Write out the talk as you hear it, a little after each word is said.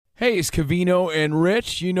Hey, it's Covino and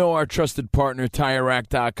Rich. You know our trusted partner,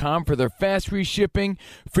 TireRack.com, for their fast free shipping,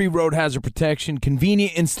 free road hazard protection,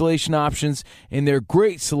 convenient installation options, and their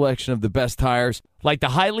great selection of the best tires. Like the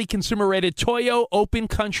highly consumer-rated Toyo Open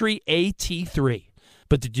Country AT3.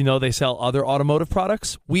 But did you know they sell other automotive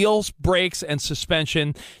products? Wheels, brakes, and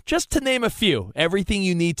suspension, just to name a few. Everything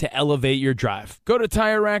you need to elevate your drive. Go to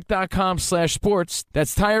TireRack.com/sports.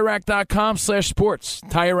 That's TireRack.com/sports.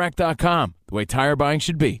 TireRack.com, the way tire buying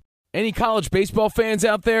should be. Any college baseball fans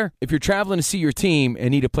out there? If you're traveling to see your team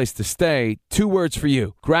and need a place to stay, 2 words for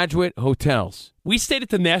you: Graduate Hotels. We stayed at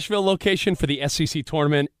the Nashville location for the SEC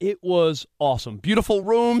tournament. It was awesome. Beautiful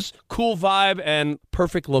rooms, cool vibe, and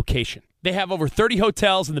perfect location. They have over 30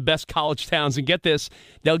 hotels in the best college towns, and get this,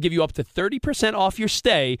 they'll give you up to 30% off your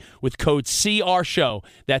stay with code CRSHOW.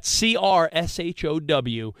 That's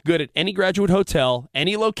CRSHOW. Good at any Graduate Hotel,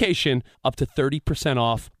 any location, up to 30%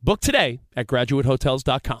 off. Book today at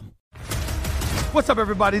graduatehotels.com. What's up,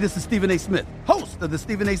 everybody? This is Stephen A. Smith, host of the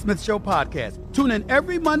Stephen A. Smith Show podcast. Tune in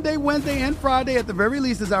every Monday, Wednesday, and Friday at the very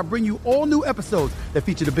least as I bring you all new episodes that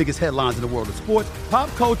feature the biggest headlines in the world of sports,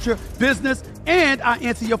 pop culture, business, and I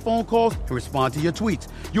answer your phone calls and respond to your tweets.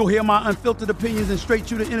 You'll hear my unfiltered opinions and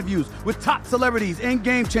straight-shooter interviews with top celebrities and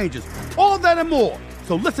game changers. All that and more.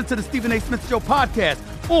 So listen to the Stephen A. Smith Show podcast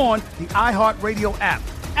on the iHeartRadio app,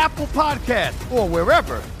 Apple Podcasts, or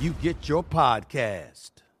wherever you get your podcast.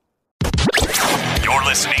 You're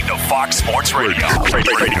listening to Fox Sports Radio.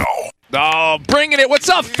 Oh, bringing it. What's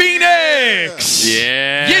up, Phoenix?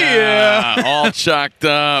 Yeah. All chalked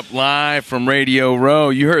up live from Radio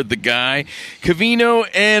Row. You heard the guy. Covino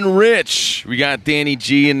and Rich. We got Danny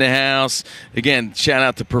G in the house. Again, shout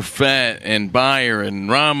out to Perfett and Bayer and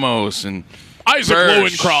Ramos and Isaac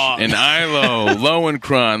Birch Lowenkron. and Ilo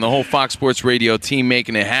Lowenkron. The whole Fox Sports Radio team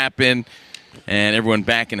making it happen. And everyone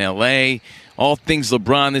back in L.A., all things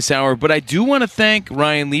LeBron this hour. But I do want to thank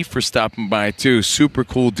Ryan Leaf for stopping by, too. Super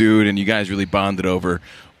cool dude, and you guys really bonded over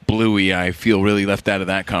Bluey. I feel really left out of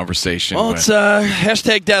that conversation. Well, it's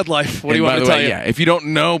hashtag dad life. What do you want me to tell you? Yeah, if you don't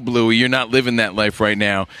know Bluey, you're not living that life right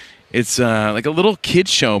now. It's like a little kid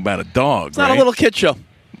show about a dog, It's not a little kid show.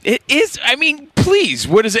 It is. I mean, please,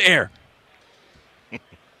 where does it air?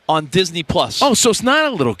 On Disney Plus. Oh, so it's not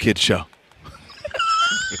a little kid show.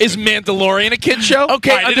 Is Mandalorian a kid show?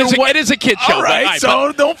 Okay, right, it is a kid show. All right,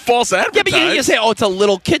 so don't false advertise. Yeah, but you can say, oh, it's a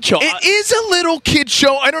little kid show. It is a little kid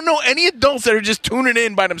show. I don't know any adults that are just tuning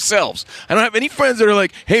in by themselves. I don't have any friends that are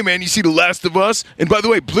like, hey, man, you see The Last of Us? And by the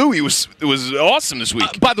way, Bluey was awesome this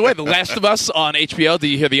week. By the way, The Last of Us on HBO, do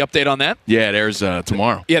you hear the update on that? Yeah, it airs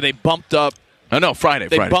tomorrow. Yeah, they bumped up. Oh, no, Friday.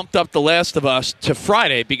 They bumped up The Last of Us to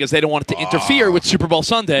Friday because they don't want it to interfere with Super Bowl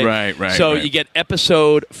Sunday. Right. So you get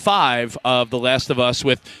episode 5 of The Last of Us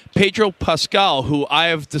with Pedro Pascal, who I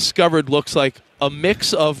have discovered looks like a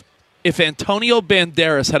mix of if Antonio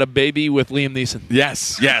Banderas had a baby with Liam Neeson.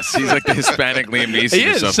 Yes. He's like the Hispanic Liam Neeson He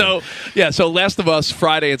or is. something. So Last of Us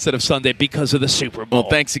Friday instead of Sunday because of the Super Bowl. Well,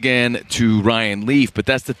 thanks again to Ryan Leaf. But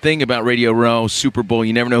that's the thing about Radio Row, Super Bowl.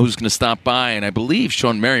 You never know who's going to stop by. And I believe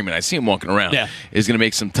Sean Merriman, I see him walking around, is going to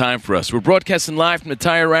make some time for us. We're broadcasting live from the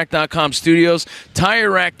TireRack.com studios.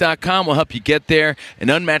 TireRack.com will help you get there. An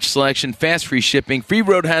unmatched selection, fast free shipping, free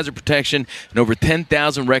road hazard protection, and over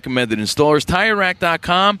 10,000 recommended installers.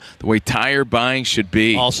 TireRack.com, the way tire buying should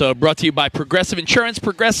be. Also brought to you by Progressive Insurance.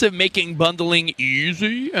 Progressive, making bundling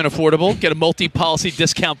easy and affordable. Get a multi-policy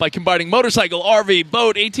discount by combining motorcycle, RV,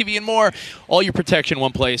 boat, ATV, and more. All your protection in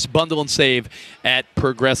one place. Bundle and save at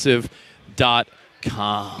progressive.com.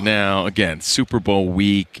 Now, again, Super Bowl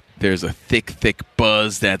week. There's a thick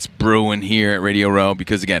buzz that's brewing here at Radio Row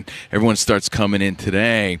because, again, everyone starts coming in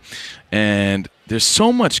today. And there's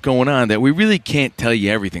so much going on that we really can't tell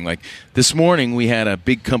you everything. Like this morning, we had a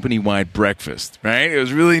big company-wide breakfast, right? It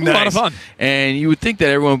was really nice. A lot of fun. And you would think that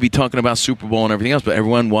everyone would be talking about Super Bowl and everything else, but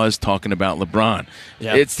everyone was talking about LeBron.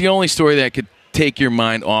 Yeah. It's the only story that could take your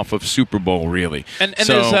mind off of Super Bowl, really. And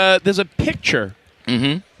so, there's a picture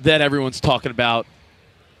that everyone's talking about.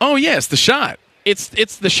 Oh, yes, the shot. It's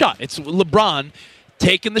the shot. It's LeBron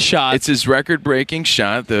taking the shot. It's his record-breaking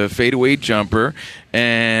shot, the fadeaway jumper,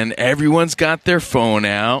 and everyone's got their phone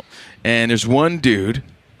out, and there's one dude.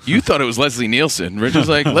 You thought it was Leslie Nielsen. Rich was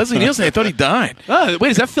like, Leslie Nielsen, I thought he died. Oh, wait,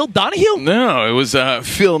 is that Phil Donahue? No, it was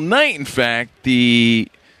Phil Knight, in fact, I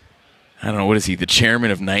don't know, what is he, the chairman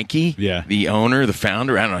of Nike? Yeah. The owner, the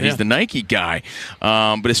founder? I don't know. He's the Nike guy.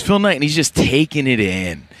 But it's Phil Knight, and he's just taking it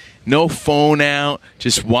in. No phone out,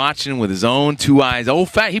 just watching with his own 2 eyes.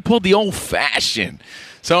 He pulled the old-fashioned.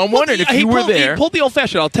 So I'm wondering if you were there. He pulled the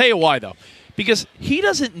old-fashioned. I'll tell you why, though. Because he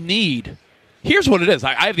doesn't need – here's what it is.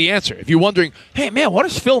 I have the answer. If you're wondering, hey, man, what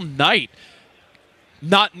is Phil Knight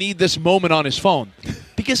not need this moment on his phone?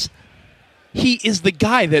 Because he is the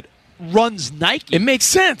guy that runs Nike. It makes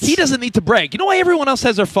sense. He doesn't need to brag. You know why everyone else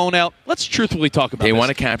has their phone out? Let's truthfully talk about They this. want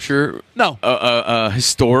to capture No. a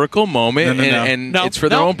historical moment, and it's for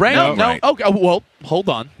their own brand. No. Right. Okay, well, hold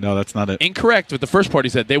on. No, that's not it. Incorrect with the first part he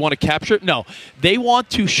said. They want to capture. No. They want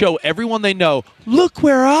to show everyone they know, look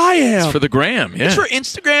where I am. It's for the gram. Yeah. It's for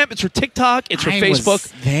Instagram. It's for TikTok. It's for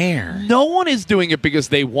Facebook. There. No one is doing it because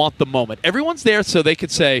they want the moment. Everyone's there so they could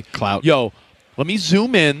say, Clout. Yo, let me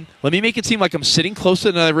zoom in. Let me make it seem like I'm sitting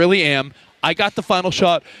closer than I really am. I got the final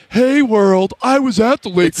shot. Hey, world, I was at the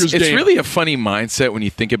Lakers game. It's really a funny mindset when you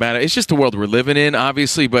think about it. It's just the world we're living in,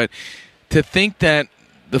 obviously, but to think that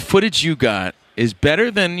the footage you got is better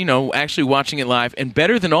than, actually watching it live and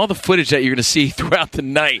better than all the footage that you're going to see throughout the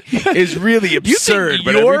night is really absurd.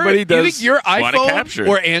 But everybody does. You think your want to iPhone capture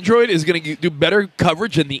or Android is going to do better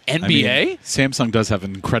coverage than the NBA? Samsung does have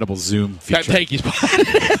an incredible zoom feature. Thank you.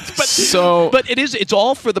 But it's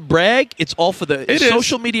all for the brag. It's all for the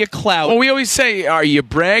social media clout. Well, we always say, are you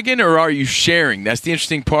bragging or are you sharing? That's the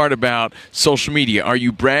interesting part about social media. Are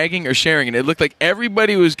you bragging or sharing? And it looked like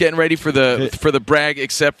everybody was getting ready for the brag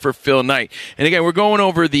except for Phil Knight. And again, we're going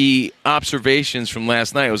over the observations from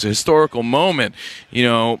last night. It was a historical moment.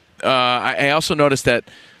 I also noticed that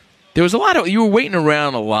there was you were waiting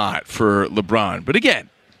around a lot for LeBron. But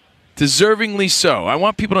again, deservingly so. I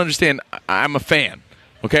want people to understand I'm a fan.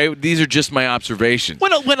 Okay? These are just my observations.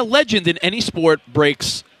 When a legend in any sport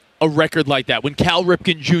breaks a record like that, when Cal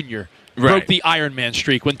Ripken Jr. broke the Ironman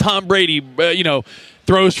streak, when Tom Brady,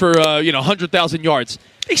 throws for 100,000 yards,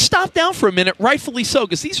 they stop down for a minute, rightfully so,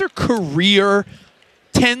 because these are career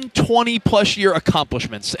 10, 20-plus year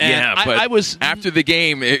accomplishments. And I was after the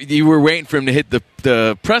game, you were waiting for him to hit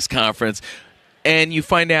the press conference, and you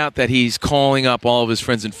find out that he's calling up all of his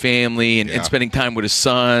friends and family and spending time with his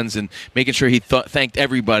sons and making sure he thanked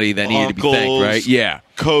everybody that needed to be thanked, right? Yeah.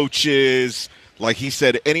 Coaches, like he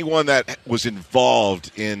said, anyone that was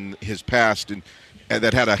involved in his past and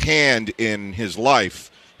that had a hand in his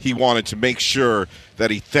life, he wanted to make sure that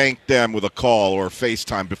he thanked them with a call or a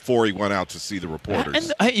FaceTime before he went out to see the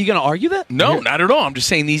reporters. And you going to argue that? No, not at all. I'm just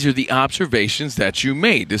saying these are the observations that you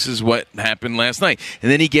made. This is what happened last night.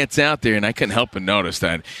 And then he gets out there, and I couldn't help but notice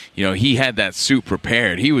that, he had that suit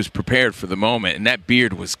prepared. He was prepared for the moment, and that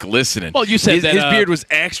beard was glistening. Well, you said his beard was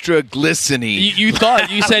extra glistening. You said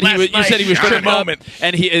he was trimmed up,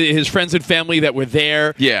 and his friends and family that were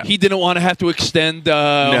there. Yeah. He didn't want to have to extend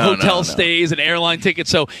hotel stays and airline tickets,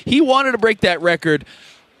 so he wanted to break that record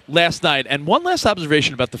last night. And one last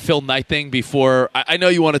observation about the Phil Knight thing before I know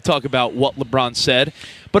you want to talk about what LeBron said,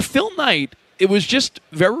 but Phil Knight, it was just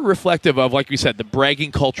very reflective of, like we said, the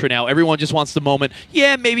bragging culture now. Everyone just wants the moment.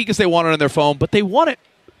 Yeah, maybe because they want it on their phone, but they want it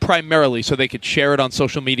primarily so they could share it on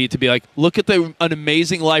social media to be like, look at an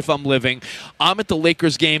amazing life I'm living. I'm at the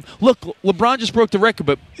Lakers game. Look, LeBron just broke the record,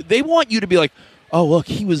 but they want you to be like, oh, look,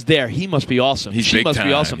 he was there. He must be awesome. She must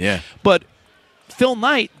be awesome. Yeah. But Phil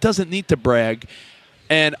Knight doesn't need to brag.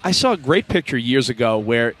 And I saw a great picture years ago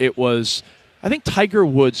where it was, I think, Tiger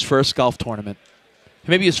Woods' first golf tournament.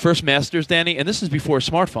 Maybe his first Masters, Danny, and this is before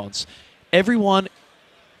smartphones. Everyone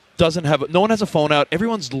no one has a phone out.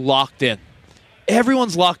 Everyone's locked in.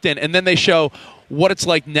 And then they show what it's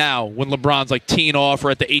like now when LeBron's like teeing off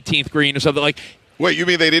or at the 18th green or something like. Wait, you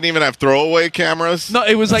mean they didn't even have throwaway cameras? No,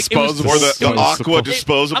 it was like disposable. Or the aqua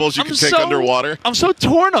disposables you can take underwater? I'm so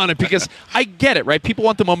torn on it because I get it, right? People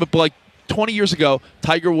want the moment, but like 20 years ago,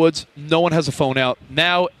 Tiger Woods, no one has a phone out.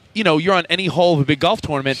 Now, you're on any hole of a big golf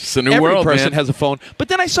tournament. It's a new Every world, person man. has a phone. But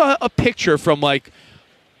then I saw a picture from like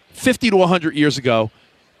 50 to 100 years ago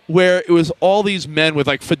where it was all these men with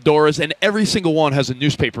like fedoras and every single one has a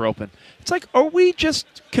newspaper open. It's like, are we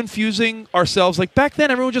just confusing ourselves? Like back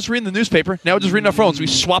then, everyone was just reading the newspaper. Now we're just reading our phones. We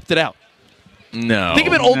swapped it out. No. Think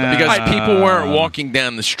of it old because people weren't walking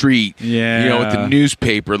down the street, with the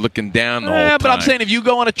newspaper looking down the whole time. But I'm saying if you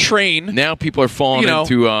go on a train. Now people are falling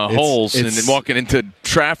into holes and walking into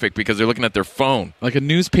traffic because they're looking at their phone. Like a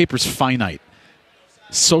newspaper's finite.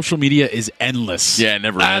 Social media is endless. Yeah, it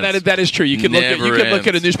never ends. That is true. You can look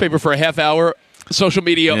at a newspaper for a half hour, social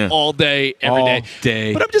media all day, every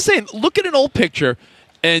day. But I'm just saying, look at an old picture,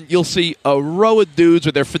 and you'll see a row of dudes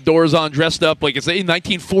with their fedoras on, dressed up like it's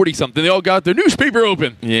 1940-something. They all got their newspaper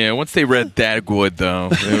open. Yeah, once they read Dagwood, though,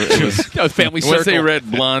 it was Family Circle. Once they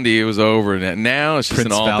read Blondie, it was over. Now it's just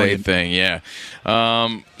Prince an all-day Valiant. thing, yeah.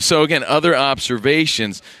 So, again, other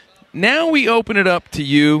observations. Now we open it up to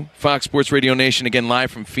you, Fox Sports Radio Nation, again, live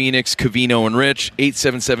from Phoenix, Covino and Rich,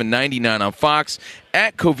 877-99 on Fox,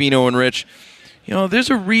 at Covino and Rich. There's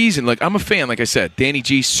a reason. Like, I'm a fan, like I said. Danny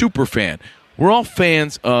G, super fan. we're all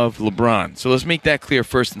fans of LeBron. So let's make that clear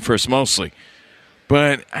first and first mostly.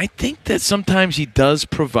 But I think that sometimes he does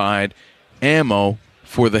provide ammo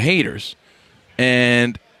for the haters.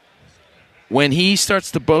 And when he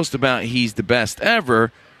starts to boast about he's the best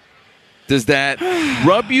ever, does that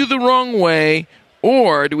rub you the wrong way?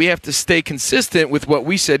 Or do we have to stay consistent with what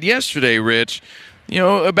we said yesterday, Rich,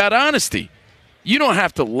 about honesty? You don't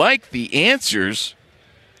have to like the answers,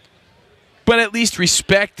 but at least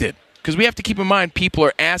respect it. Because we have to keep in mind people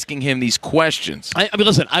are asking him these questions. I mean,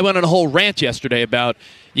 listen, I went on a whole rant yesterday about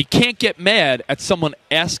you can't get mad at someone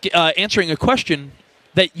answering a question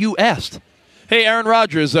that you asked. Hey, Aaron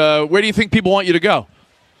Rodgers, where do you think people want you to go?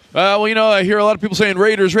 I hear a lot of people saying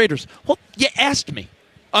Raiders. Well, you asked me.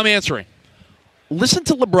 I'm answering. Listen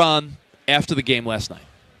to LeBron after the game last night.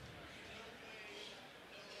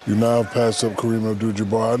 You now have passed up Kareem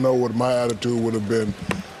Abdul-Jabbar. I know what my attitude would have been.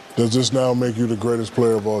 Does this now make you the greatest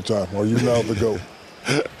player of all time? Are you now the GOAT?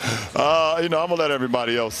 I'm gonna let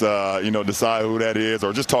everybody else, decide who that is,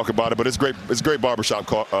 or just talk about it. But it's great. It's great barbershop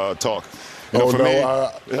talk. I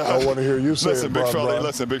want to hear you say it, Bron.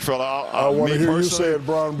 Listen, big fella. I want to hear you say it,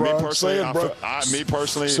 Bron. Say it, bro. Me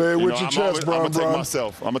personally, say it with your chest, Bron. I'm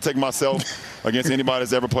gonna take myself against anybody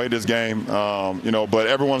that's ever played this game. But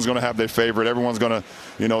everyone's gonna have their favorite. Everyone's gonna,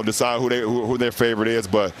 decide who their favorite is.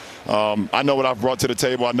 But I know what I've brought to the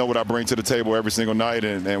table. I know what I bring to the table every single night,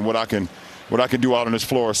 and what I can do out on this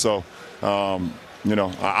floor. So.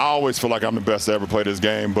 I always feel like I'm the best to ever play this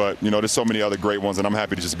game, but there's so many other great ones, and I'm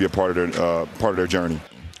happy to just be a part of their journey.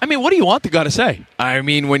 I mean, what do you want the guy to say? I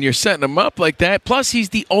mean, when you're setting him up like that, plus he's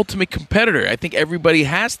the ultimate competitor. I think everybody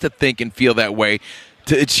has to think and feel that way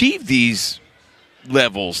to achieve these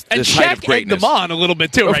levels, and this height of Shaq greatness. Egged them on a little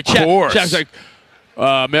bit too, right? Of course. Shaq's like,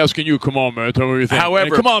 I'm asking you, come on, man, tell me what you think.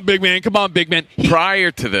 However, come on, big man. Prior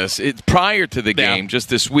to the game, just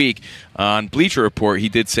this week, on Bleacher Report, he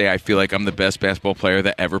did say, I feel like I'm the best basketball player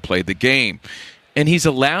that ever played the game. And he's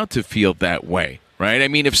allowed to feel that way, right? I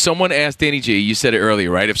mean, if someone asked Danny G, you said it earlier,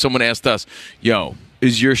 right? If someone asked us,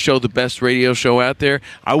 is your show the best radio show out there?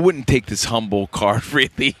 I wouldn't take this humble card,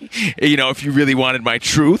 really. If you really wanted my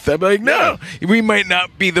truth, I'd be like, no, we might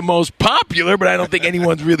not be the most popular, but I don't think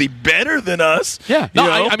anyone's really better than us. Yeah, no,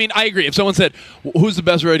 I mean, I agree. If someone said, who's the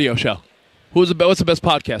best radio show? What's the best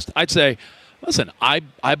podcast? I'd say, listen, I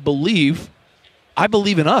believe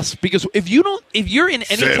in us, because if you're in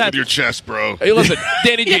any Say it type with your chest, bro. Hey, listen,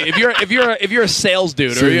 Danny G, if you're a sales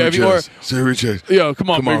dude, Say it with your chest. Come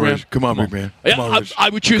on, big man. Come on, big man. I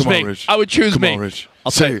would choose me. I would choose me. Rich.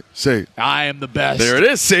 I'll say it. I am the best. There it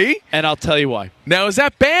is. See, and I'll tell you why. Now, is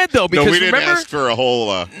that bad though? Because we didn't remember, ask for a whole.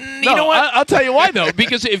 You know what? I'll tell you why though.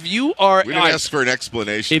 Because if you are, we didn't ask for an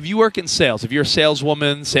explanation. If you work in sales, if you're a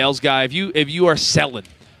saleswoman, sales guy, if you are selling,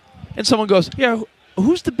 and someone goes, yeah,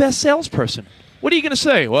 who's the best salesperson? What are you going to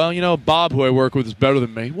say? Well, Bob, who I work with, is better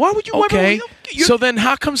than me. Why would you? Okay. So then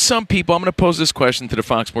how come some people, I'm going to pose this question to the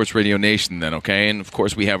Fox Sports Radio Nation then, okay? And, of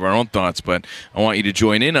course, we have our own thoughts, but I want you to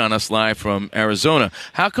join in on us live from Arizona.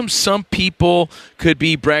 How come some people could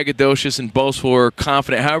be braggadocious and boastful or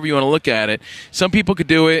confident, however you want to look at it? Some people could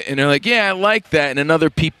do it, and they're like, yeah, I like that, and other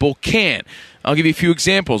people can't. I'll give you a few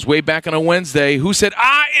examples. Way back on a Wednesday, who said,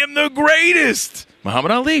 I am the greatest?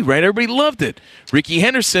 Muhammad Ali, right? Everybody loved it. Ricky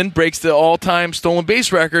Henderson breaks the all-time stolen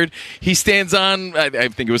base record. He stands on, I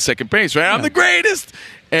think it was second base, right? I'm the greatest.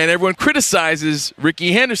 And everyone criticizes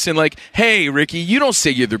Ricky Henderson like, hey, Ricky, you don't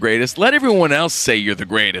say you're the greatest. Let everyone else say you're the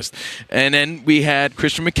greatest. And then we had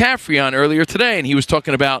Christian McCaffrey on earlier today, and he was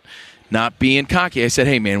talking about not being cocky. I said,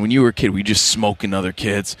 hey, man, when you were a kid, were you just smoking other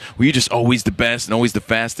kids? Were you just always the best and always the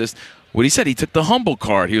fastest? What he said, he took the humble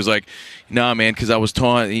card. He was like, nah, man, because I was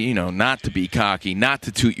taught, not to be cocky, not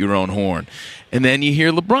to toot your own horn. And then you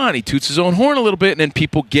hear LeBron. He toots his own horn a little bit, and then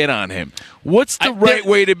people get on him. What's the right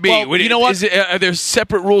way to be? Well, you know what? Are there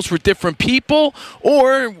separate rules for different people?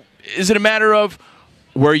 Or is it a matter of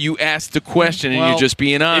where you ask the question and you're just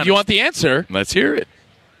being honest? If you want the answer, let's hear it.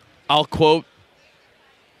 I'll quote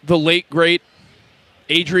the late, great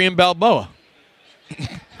Adrian Balboa.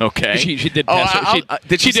 Okay. She did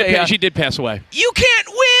pass. She did pass away. You can't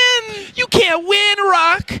win. You can't win,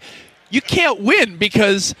 Rock. You can't win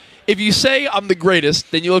because if you say I'm the greatest,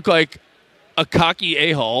 then you look like a cocky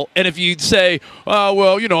a-hole. And if you say, I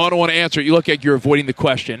don't want to answer it, you look like you're avoiding the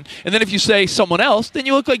question. And then if you say someone else, then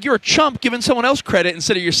you look like you're a chump giving someone else credit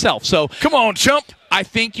instead of yourself. So come on, chump. I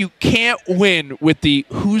think you can't win with the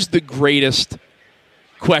who's the greatest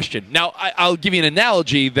question. Now, I'll give you an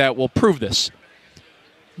analogy that will prove this.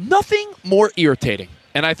 Nothing more irritating,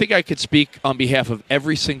 and I think I could speak on behalf of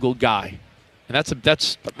every single guy, and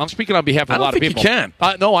that's I'm speaking on behalf of a lot of people. I don't think you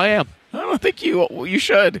can. No, I am. I don't think you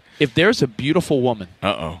should. If there's a beautiful woman,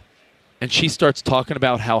 and she starts talking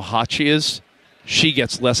about how hot she is, she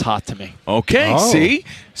gets less hot to me. Okay, see?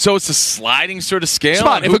 So it's a sliding sort of scale.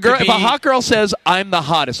 Spot. If a hot girl says, I'm the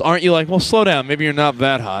hottest, aren't you like, well, slow down. Maybe you're not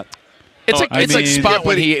that hot. It's like Spot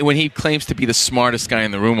when he claims to be the smartest guy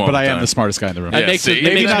in the room all the time. But I am the smartest guy in the room. It makes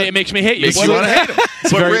me hate you. Makes you want to hate him.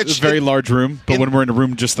 It's a very large room, but when we're in a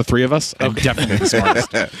room, just the three of us, I'm definitely the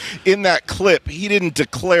smartest. In that clip, he didn't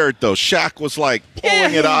declare it, though. Shaq was like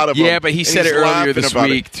pulling it out of him. Yeah, but he said it earlier this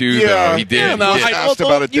week, too, though. He did. Yeah, no, I asked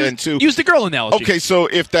about it then, too. Use the girl analogy. Okay, so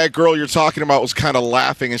if that girl you're talking about was kind of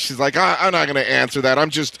laughing, and she's like, I'm not going to answer that. I'm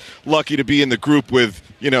just lucky to be in the group with,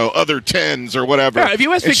 other 10s or whatever. Yeah, if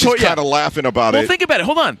you ask Victoria, she's kind of laughing about it. Think about it.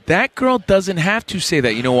 Hold on. That girl doesn't have to say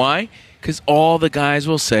that. You know why? Because all the guys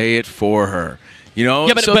will say it for her.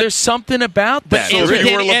 But there's something about that.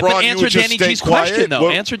 Answer Danny G's question, though.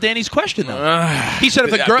 Answer Danny's question, though. He said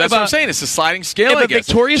if a girl... That's what I'm saying. It's a sliding scale, If a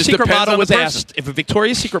Victoria's Secret model was asked,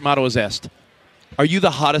 are you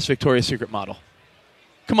the hottest Victoria's Secret model?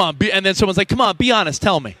 Come on. And then someone's like, come on, be honest.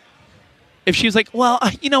 Tell me. If she was like, well,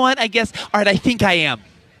 you know what? I guess, all right, I think I am.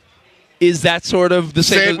 Is that sort of the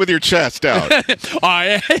same? Say it with your chest out.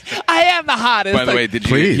 I am the hottest. By the way, did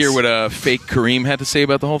you hear what fake Kareem had to say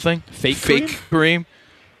about the whole thing? Fake Kareem?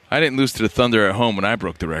 I didn't lose to the Thunder at home when I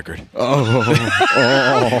broke the record. And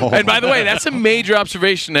by the way, that's a major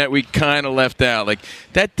observation that we kind of left out. Like,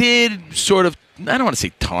 that did sort of, I don't want to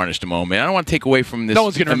say tarnish the moment. I don't want to take away from this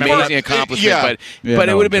amazing accomplishment, but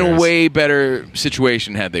it would have been a way better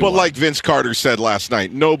situation had they won. But like Vince Carter said last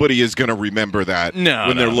night, nobody is going to remember that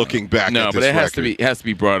when they're looking back at this record. No, but it has to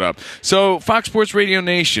be brought up. So, Fox Sports Radio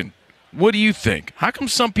Nation, what do you think? How come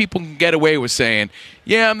some people can get away with saying,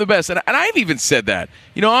 yeah, I'm the best? And I've even said that.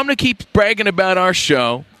 I'm going to keep bragging about our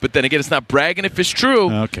show, but then again, it's not bragging if it's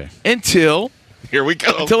true. Okay. Until here we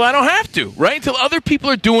go. Until I don't have to, right? Until other people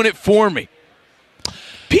are doing it for me.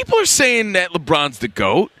 People are saying that LeBron's the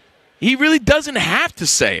GOAT. He really doesn't have to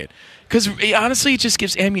say it. Because, honestly, it just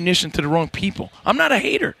gives ammunition to the wrong people. I'm not a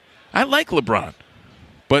hater. I like LeBron.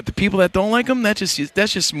 But the people that don't like him, that's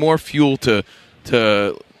just more fuel to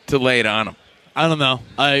lay it on him. I don't know.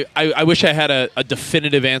 I wish I had a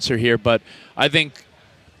definitive answer here, but I think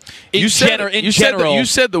you said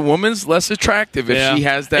the woman's less attractive if she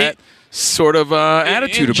has that sort of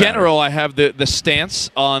attitude about it. In general, I have the stance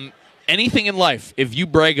on anything in life. If you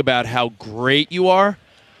brag about how great you are,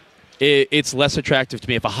 it's less attractive to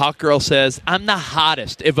me. If a hot girl says, I'm the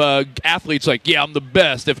hottest. If a athlete's like, yeah, I'm the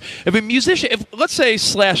best. If a musician, let's say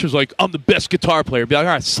Slash was like, I'm the best guitar player, be like,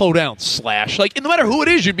 all right, slow down, Slash. Like, no matter who it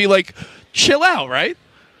is, you'd be like, chill out, right?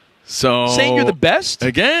 So saying you're the best?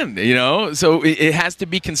 Again, so it has to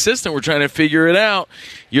be consistent. We're trying to figure it out.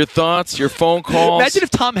 Your thoughts, your phone calls. Imagine if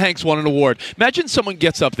Tom Hanks won an award. Imagine someone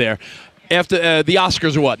gets up there. After the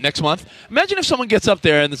Oscars are next month? Imagine if someone gets up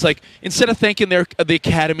there and it's like, instead of thanking the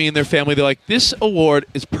Academy and their family, they're like, this award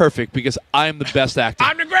is perfect because I'm the best actor.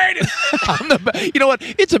 I'm the greatest. You know what?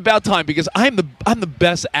 It's about time because I'm the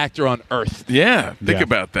best actor on earth. Yeah, think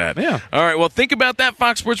about that. Yeah. All right, well, think about that,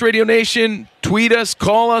 Fox Sports Radio Nation. Tweet us,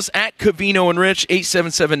 call us at Covino and Rich,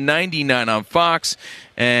 877-99 on Fox.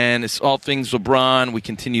 And it's all things LeBron. We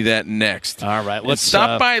continue that next. All right, let's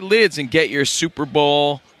stop by Lids and get your Super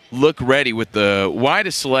Bowl look ready with the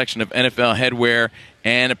widest selection of NFL headwear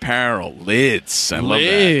and apparel. Lids. I love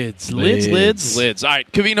that. Lids. All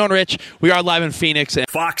right, Covino and Rich, we are live in Phoenix.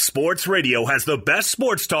 Fox Sports Radio has the best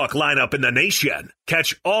sports talk lineup in the nation.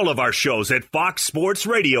 Catch all of our shows at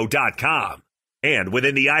foxsportsradio.com. And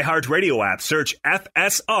within the iHeartRadio app, search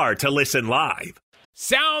FSR to listen live.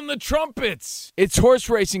 Sound the trumpets! It's horse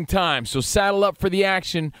racing time, so saddle up for the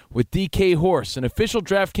action with DK Horse, an official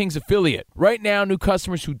DraftKings affiliate. Right now, new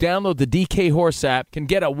customers who download the DK Horse app can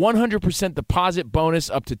get a 100% deposit bonus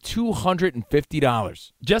up to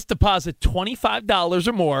 $250. Just deposit $25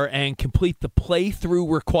 or more and complete the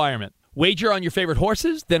playthrough requirement. Wager on your favorite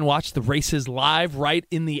horses, then watch the races live right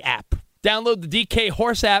in the app. Download the DK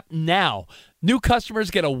Horse app now. New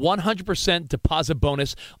customers get a 100% deposit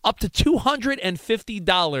bonus up to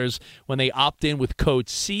 $250 when they opt in with code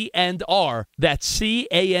C&R. That's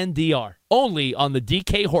C-A-N-D-R. Only on the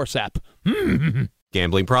DK Horse app.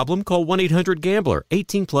 Gambling problem? Call 1-800-GAMBLER.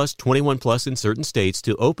 18 plus, 21 plus in certain states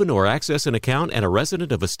to open or access an account and a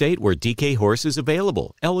resident of a state where DK Horse is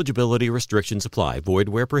available. Eligibility restrictions apply. Void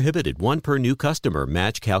where prohibited. One per new customer.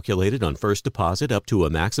 Match calculated on first deposit up to a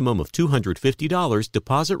maximum of $250.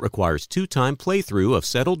 Deposit requires 2-time playthrough of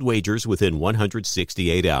settled wagers within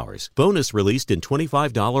 168 hours. Bonus released in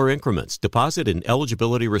 $25 increments. Deposit and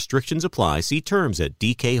eligibility restrictions apply. See terms at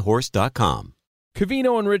dkhorse.com.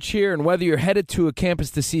 Covino and Rich here, and whether you're headed to a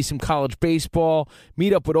campus to see some college baseball,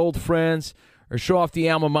 meet up with old friends, or show off the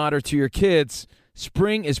alma mater to your kids,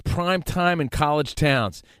 spring is prime time in college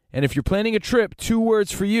towns. And if you're planning a trip, 2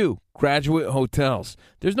 words for you: Graduate Hotels.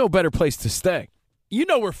 There's no better place to stay. You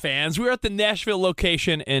know we're fans. We were at the Nashville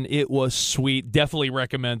location, and it was sweet. Definitely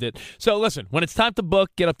recommend it. So listen, when it's time to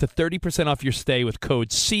book, get up to 30% off your stay with code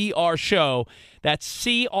CRSHOW. That's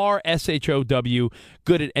CRSHOW.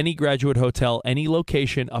 Good at any Graduate Hotel, any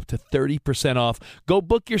location, up to 30% off. Go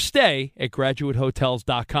book your stay at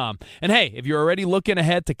graduatehotels.com. And hey, if you're already looking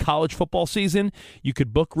ahead to college football season, you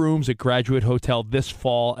could book rooms at Graduate Hotel this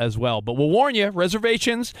fall as well. But we'll warn you,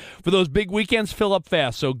 reservations for those big weekends fill up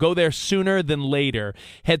fast, so go there sooner than later.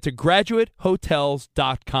 Head to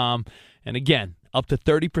graduatehotels.com. And again, up to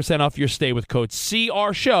 30% off your stay with code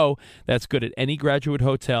CRSHOW. That's good at any Graduate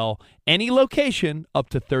Hotel, any location, up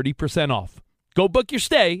to 30% off. Go book your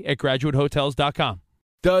stay at graduatehotels.com.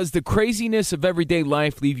 Does the craziness of everyday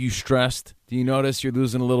life leave you stressed? Do you notice you're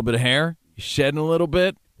losing a little bit of hair? You're shedding a little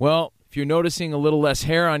bit? Well, if you're noticing a little less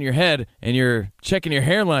hair on your head and you're checking your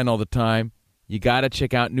hairline all the time, you got to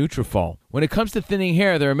check out Nutrafol. When it comes to thinning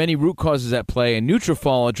hair, there are many root causes at play, and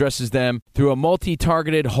Nutrafol addresses them through a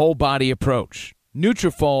multi-targeted whole-body approach.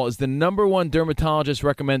 Nutrafol is the #1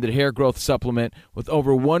 dermatologist-recommended hair growth supplement, with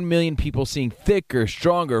over 1 million people seeing thicker,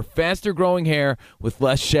 stronger, faster-growing hair with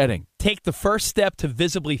less shedding. Take the first step to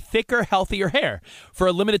visibly thicker, healthier hair. For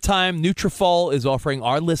a limited time, Nutrafol is offering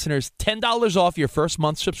our listeners $10 off your first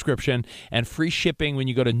month subscription and free shipping when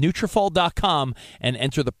you go to Nutrafol.com and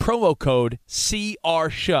enter the promo code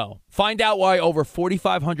CRSHOW. Find out why over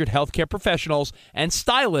 4,500 healthcare professionals and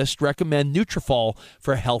stylists recommend Nutrafol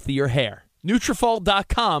for healthier hair.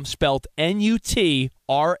 Nutrafol.com, spelled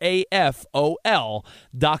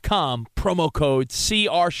Nutrafol.com, promo code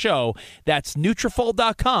CRSHOW. That's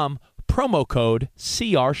Nutrafol.com, promo code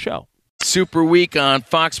CRSHOW. Super Week on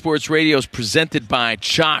Fox Sports Radio is presented by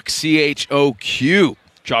Choq, CHOQ.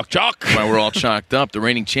 Choq. Why we're all chalked up. The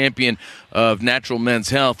reigning champion of natural men's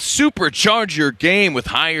health. Supercharge your game with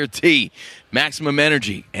higher T, maximum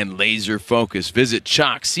energy, and laser focus. Visit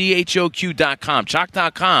Choq, CHOQ.com,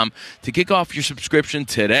 Choq.com to kick off your subscription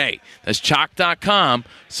today. That's Choq.com.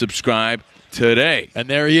 Subscribe today. And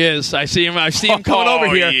there he is. I see him coming over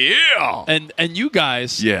here. Yeah. And you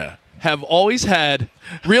guys have always had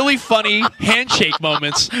really funny handshake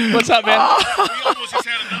moments. What's up, man?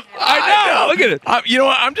 I know. Look at it. You know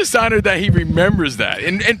what? I'm just honored that he remembers that.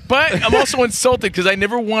 But I'm also insulted because I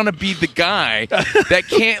never want to be the guy that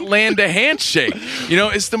can't land a handshake. You know,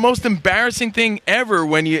 it's the most embarrassing thing ever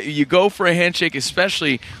when you go for a handshake,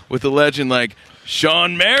 especially with a legend like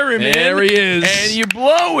Shawn Merriman. There he is. And you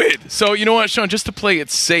blow it. So, you know what, Shawn, just to play it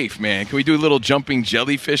safe, man, can we do a little jumping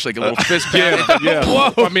jellyfish, like a little fist pound? Yeah.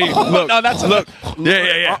 Whoa. I mean, look. No, that's look.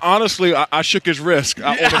 Yeah. Honestly, I shook his wrist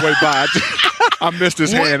on the way by. I missed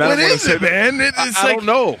his hand. What is it, man? I don't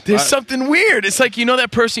know. There's something weird. It's like, you know that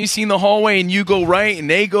person you see in the hallway and you go right and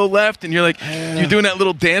they go left and you're like, you're doing that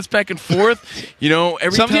little dance back and forth. You know,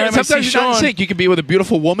 sometimes I see you're Shawn, not in sync. You can be with a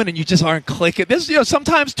beautiful woman and you just aren't clicking.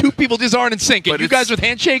 Sometimes two people just aren't in sync. And you guys with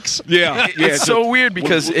handshakes? Yeah. It's so weird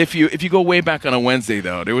because if you go way back on a Wednesday,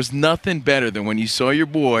 though, there was nothing better than when you saw your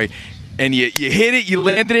boy and you hit it, you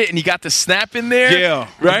landed it, and you got the snap in there. Yeah.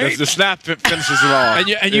 Right? The snap finishes it all.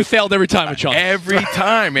 And you failed every time with Shawn. Every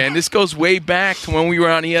time, man. This goes way back to when we were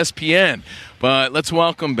on ESPN. But let's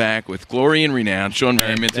welcome back with glory and renown Shawn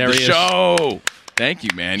Merriman to the show. Thank you,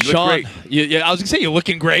 man. You Shawn, look great. I was going to say, you're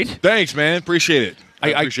looking great. Thanks, man. Appreciate it. I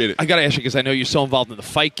appreciate it. I got to ask you, because I know you're so involved in the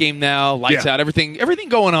fight game now, lights out, everything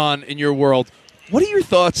going on in your world. What are your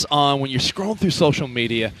thoughts on when you're scrolling through social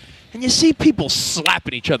media and you see people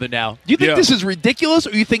slapping each other now? Do you think this is ridiculous,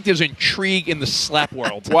 or you think there's intrigue in the slap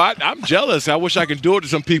world? Well, I'm jealous. I wish I could do it to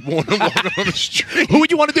some people when I'm walking on the street. Who would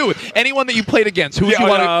you want to do it? Anyone that you played against? Who would you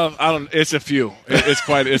want to? I don't. It's a few. It's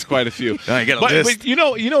quite a few. I get a list. But you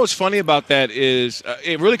know what's funny about that is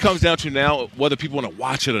it really comes down to now whether people want to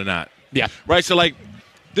watch it or not. Yeah. Right. So like,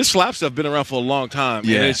 this slap stuff been around for a long time,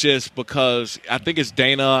 and it's just because I think it's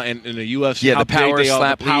Dana and the UFC. Yeah, the power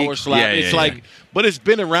slap. The power slap. Yeah, it's like, but it's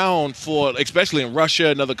been around for, especially in Russia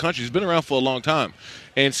and other countries, it's been around for a long time.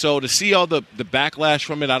 And so to see all the backlash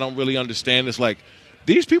from it, I don't really understand. It's like,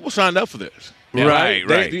 these people signed up for this. Right.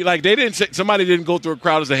 They didn't say, somebody didn't go through a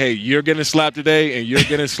crowd and say, hey, you're getting slapped today and you're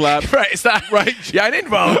getting slapped. Right. It's not right. Yeah, I didn't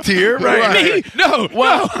volunteer. Right. Me? No.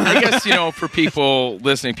 Well, I guess, for people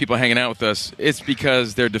listening, people hanging out with us, it's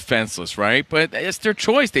because they're defenseless, right? But it's their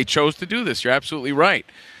choice. They chose to do this. You're absolutely right.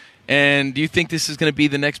 And do you think this is going to be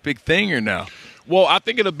the next big thing or no? Well, I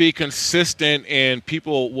think it'll be consistent and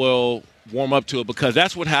people will warm up to it because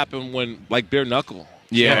that's what happened when like bare knuckle.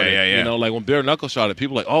 Yeah. You know, like when bare knuckle started,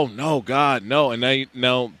 people were like, oh no, God, no, and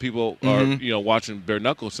now people are watching bare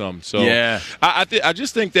knuckle some. So I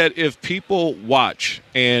just think that if people watch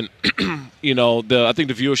and I think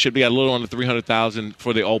the viewership got a little under 300,000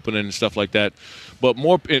 for the opening and stuff like that. But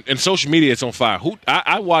more in social media, it's on fire.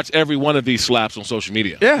 I watch every one of these slaps on social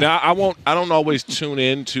media. Yeah. Now I don't always tune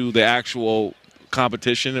in to the actual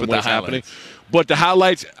competition and what's happening. But the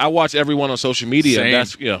highlights, I watch everyone on social media.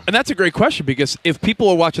 Same. And that's a great question because if people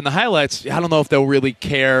are watching the highlights, I don't know if they'll really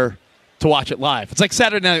care to watch it live. It's like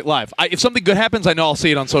Saturday Night Live. If something good happens, I know I'll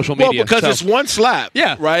see it on social media. Well, because it's one slap.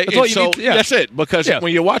 Yeah. Right? That's all you need. Yeah. That's it. Because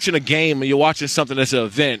when you're watching a game and you're watching something that's an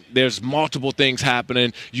event, there's multiple things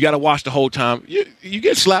happening. You got to watch the whole time. You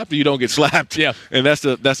get slapped or you don't get slapped. Yeah. And that's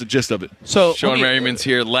the gist of it. So Sean Merriman's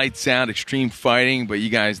here, lights out, extreme fighting, but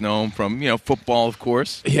you guys know him from, football, of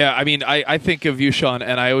course. Yeah, I mean, I think of you, Sean,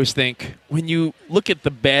 and I always think when you look at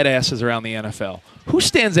the badasses around the NFL, who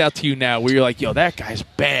stands out to you now where you're like, yo, that guy's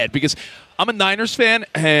bad? Because I'm a Niners fan,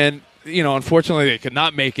 and, unfortunately they could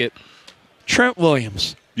not make it. Trent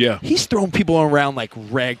Williams. Yeah. He's throwing people around like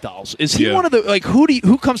rag dolls. Is he one of the,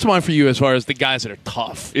 who comes to mind for you as far as the guys that are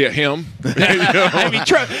tough? Yeah, him. I mean,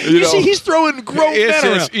 see, he's throwing grown men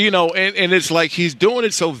around. And it's like he's doing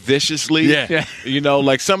it so viciously. Yeah.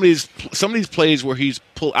 Like some of these plays where he's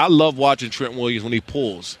I love watching Trent Williams when he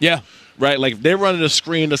pulls. Yeah. Right, like if they're running a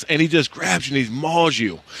screen and he just grabs you and he mauls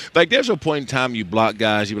you. Like there's a point in time you block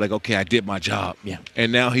guys, you be like, okay, I did my job. Yeah.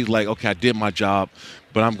 And now he's like, okay, I did my job,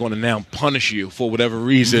 but I'm going to now punish you for whatever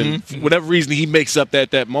reason. Whatever reason he makes up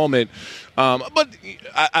that moment. But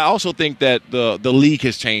I also think that the league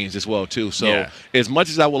has changed as well too. So as much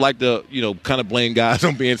as I would like to, kind of blame guys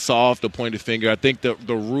on being soft or point the finger, I think the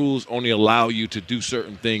rules only allow you to do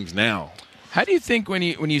certain things now. How do you think when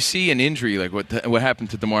you see an injury like what happened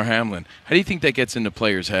to Damar Hamlin, how do you think that gets into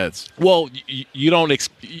players' heads? Well, you don't.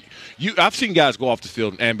 I've seen guys go off the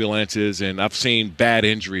field in ambulances, and I've seen bad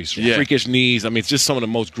injuries, freakish knees. I mean, it's just some of the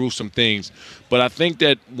most gruesome things. But I think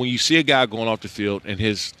that when you see a guy going off the field and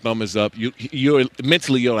his thumb is up, you're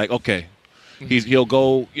mentally like, okay. He'll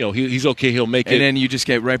go, he's okay. He'll make it, and then you just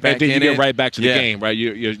get right back. And then you get right back to the game, right?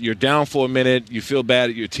 You're down for a minute. You feel bad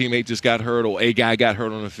that your teammate just got hurt or a guy got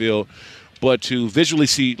hurt on the field. But to visually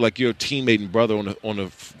see like your teammate and brother on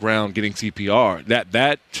the ground getting CPR,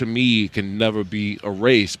 that to me can never be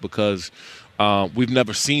erased because we've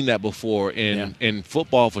never seen that before in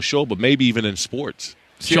football for sure, but maybe even in sports.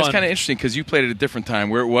 See, it's kind of interesting because you played at a different time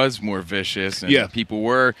where it was more vicious and people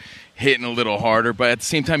were hitting a little harder, but at the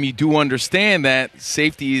same time you do understand that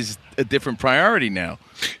safety is a different priority now.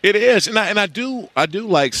 It is, and I do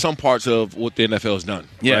like some parts of what the NFL has done,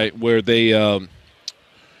 right? Where they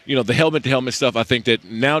the helmet-to-helmet stuff, I think that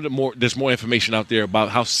now there's more information out there about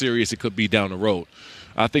how serious it could be down the road.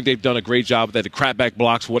 I think they've done a great job with that. The crackback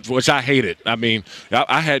blocks, which I hated. I mean,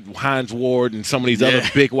 I had Hines Ward and some of these other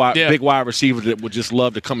big wide receivers that would just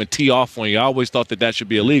love to come and tee off on you. I always thought that should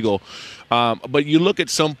be illegal. But you look at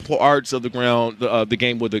some parts of the ground, the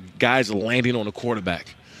game where the guys are landing on the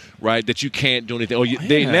quarterback. Right, that you can't do anything. I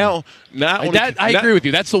agree with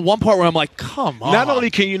you. That's the one part where I'm like, come on. Not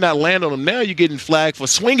only can you not land on them, now you're getting flagged for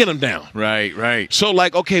swinging them down. Right. So,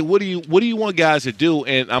 like, okay, what do you want guys to do?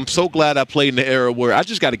 And I'm so glad I played in the era where I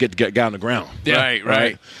just got to get the guy on the ground. Yeah.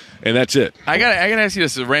 Right. And that's it. I gotta ask you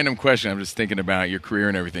this a random question. I'm just thinking about your career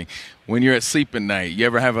and everything. When you're at sleep at night, you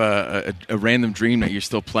ever have a random dream that you're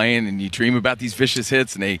still playing and you dream about these vicious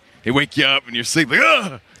hits and they wake you up and you're sleeping like,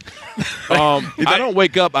 ugh. I don't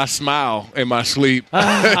wake up. I smile in my sleep. You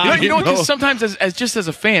know what? Because sometimes, as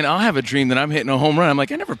a fan, I'll have a dream that I'm hitting a home run. I'm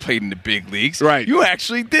like, I never played in the big leagues. Right? You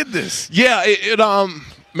actually did this. Yeah.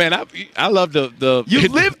 Man, I love the. You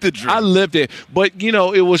lived the dream. I lived it, but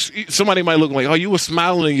it was somebody might look like, oh, you were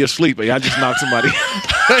smiling in your sleep. I just knocked somebody.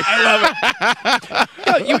 I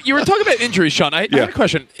love it. You were talking about injuries, Sean. I have a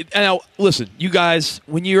question. Now, listen, you guys,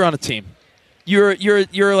 when you're on a team, you're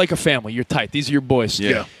like a family. You're tight. These are your boys.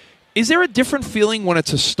 Yeah. Is there a different feeling when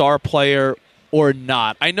it's a star player or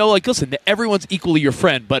not? I know, listen, everyone's equally your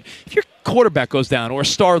friend, but if your quarterback goes down or a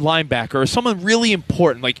star linebacker or someone really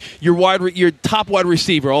important, like your top wide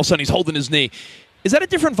receiver, all of a sudden he's holding his knee, is that a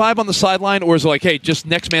different vibe on the sideline, or is it like, hey, just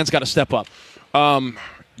next man's got to step up?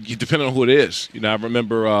 Depending on who it is. I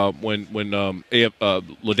remember when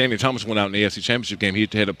LaDainian Thomas went out in the AFC Championship game, he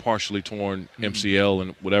had a partially torn MCL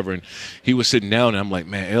and whatever, and he was sitting down, and I'm like,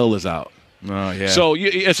 man, L is out. Oh, yeah. So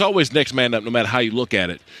it's always next man up, no matter how you look at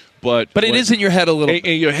it. But it is in your head a little.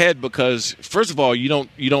 In your head, because first of all, you don't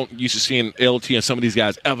used to seeing LT and some of these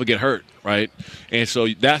guys ever get hurt, right? And so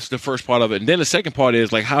that's the first part of it. And then the second part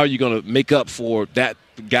is like, how are you going to make up for that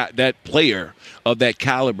player of that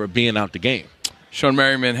caliber being out the game? Sean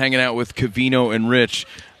Merriman hanging out with Covino and Rich.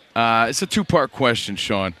 It's a two-part question,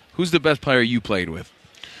 Sean. Who's the best player you played with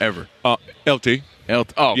ever? LT.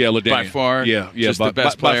 Oh, yeah, LaDainian. by far? Yeah, just the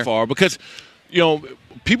best player? By far. Because,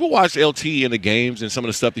 people watched LT in the games and some of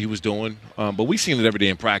the stuff that he was doing, but we seen it every day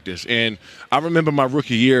in practice. And I remember my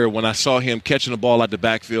rookie year when I saw him catching the ball out the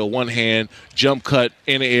backfield, one hand, jump cut,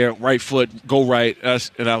 in the air, right foot, go right.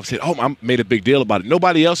 And I said, I made a big deal about it.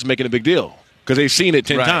 Nobody else is making a big deal because they've seen it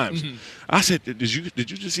 10 times. Mm-hmm. I said, did you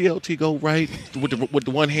just see LT go right with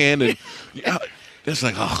the one hand? And it's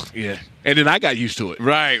like, oh, yeah. And then I got used to it.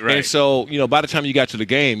 Right. And so, by the time you got to the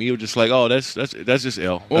game, you were just like, oh, that's just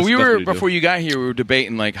L. Well, before you got here, we were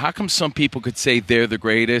debating, like, how come some people could say they're the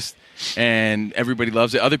greatest and everybody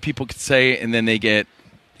loves it? Other people could say it, and then they get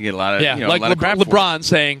a lot of, like a lot of crap LeBron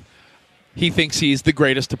saying he thinks he's the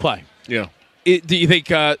greatest to play. Yeah. Do you think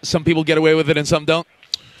some people get away with it and some don't?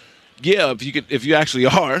 Yeah, if you actually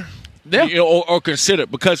are. Yeah. Or consider,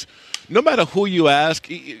 because no matter who you ask,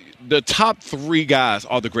 the top 3 guys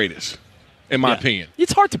are the greatest, in my opinion.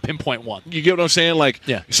 It's hard to pinpoint one. You get what I'm saying? Like,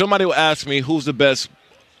 yeah. Somebody will ask me who's the best,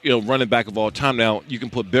 running back of all time. Now, you can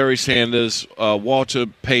put Barry Sanders, Walter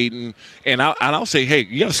Payton, and I'll say, hey,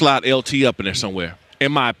 you got to slide LT up in there somewhere,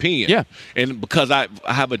 in my opinion. Yeah. And because I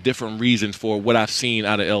have a different reason for what I've seen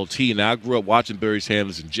out of LT. Now, I grew up watching Barry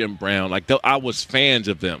Sanders and Jim Brown. Like, I was fans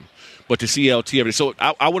of them. But to see LT every day. So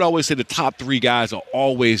I would always say the top 3 guys are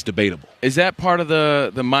always debatable. Is that part of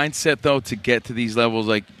the mindset, though, to get to these levels?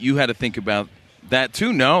 Like, you had to think about that,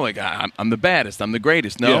 too? No? Like, I'm the baddest. I'm the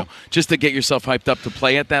greatest. No? Yeah. Just to get yourself hyped up to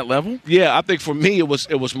play at that level? Yeah, I think for me it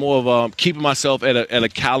was more of keeping myself at a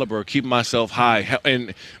caliber, keeping myself high,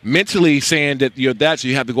 and mentally saying that you're that, so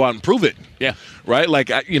you have to go out and prove it. Yeah. Right? Like,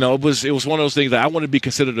 it was one of those things that I want to be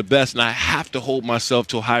considered the best, and I have to hold myself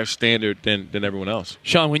to a higher standard than everyone else.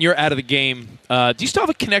 Sean, when you're out of the game, do you still have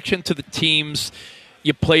a connection to the teams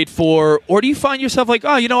you played for, or do you find yourself like,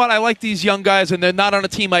 oh, you know what, I like these young guys, and they're not on a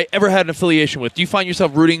team I ever had an affiliation with? Do you find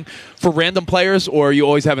yourself rooting for random players, or you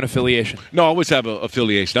always have an affiliation? No, I always have an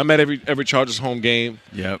affiliation. I'm at every Chargers home game.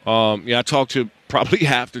 Yep. I talk to probably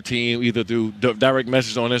half the team, either through direct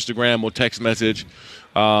message on Instagram or text message.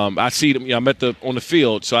 I see them. I'm on the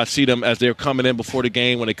field, so I see them as they're coming in before the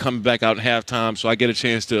game, when they come back out in halftime. So I get a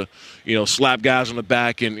chance to, slap guys on the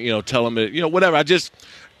back and tell them that whatever. I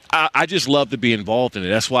just love to be involved in it.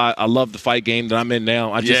 That's why I love the fight game that I'm in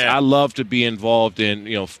now. I love to be involved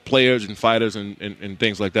in players and fighters and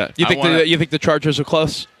things like that. You think the Chargers are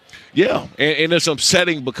close? Yeah, and it's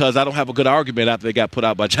upsetting because I don't have a good argument after they got put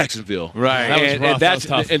out by Jacksonville. Right, that was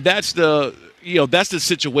tough. And that's the that's the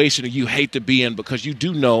situation that you hate to be in, because you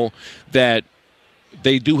do know that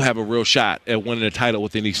they do have a real shot at winning a title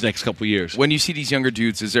within these next couple of years. When you see these younger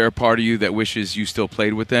dudes, is there a part of you that wishes you still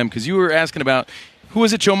played with them? Because you were asking about, who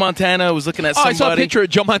was it, Joe Montana was looking at somebody? I saw a picture of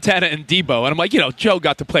Joe Montana and Debo, and I'm like, Joe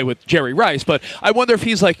got to play with Jerry Rice, but I wonder if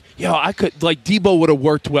he's like, I could, like, Debo would have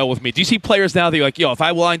worked well with me. Do you see players now that you're like, if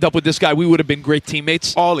I lined up with this guy, we would have been great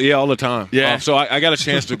teammates? All the time. Yeah. So I got a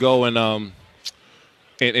chance to go and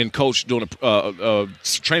coach during a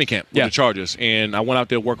training camp with the Chargers. And I went out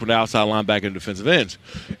there to work with the outside linebacker and defensive ends.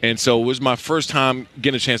 And so it was my first time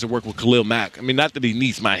getting a chance to work with Khalil Mack. I mean, not that he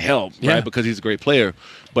needs my help, right, because he's a great player,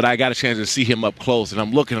 but I got a chance to see him up close. And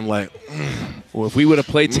I'm looking, I'm like, well, if we would have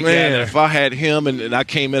played together. Man, if I had him and I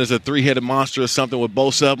came in as a 3-headed monster or something with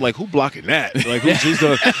Bosa, I'm like, who blocking that? Like, who's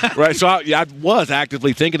doing right? So I was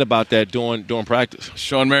actively thinking about that during practice.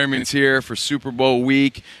 Sean Merriman's here for Super Bowl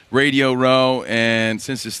week, Radio Row, and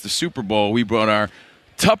since it's the Super Bowl, we brought our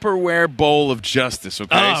Tupperware Bowl of Justice,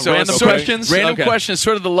 okay? So random questions? Random questions,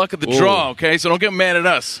 sort of the luck of the draw, okay? So don't get mad at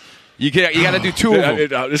us. You got to do 2 of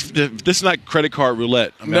them. This is not credit card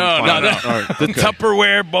roulette. No. All right. The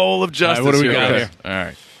Tupperware Bowl of Justice. All right, what do we got here? All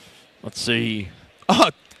right. Let's see.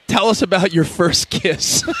 Tell us about your first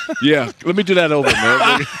kiss. Yeah, let me do that over, man.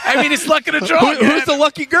 I mean, it's luck of the draw. Who's the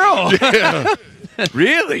lucky girl? Yeah.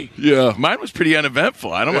 Really? Yeah. Mine was pretty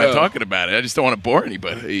uneventful. I don't mind talking about it. I just don't want to bore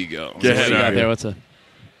anybody. There you go. What you got there? What's a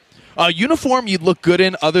uniform you'd look good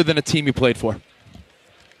in other than a team you played for?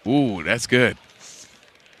 Ooh, that's good.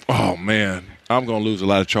 Oh, man. I'm going to lose a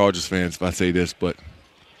lot of Chargers fans if I say this, but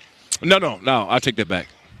no, I'll take that back.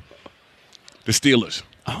 The Steelers.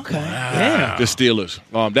 Okay. Wow. Yeah. The Steelers.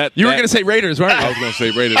 You were going to say Raiders, weren't you? I was going to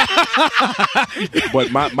say Raiders.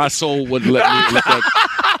 But my soul wouldn't let me let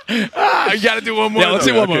that. You got to do one more. Yeah, let's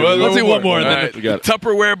do one more. Let's do one more. Right.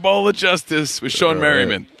 Tupperware Bowl of Justice with Sean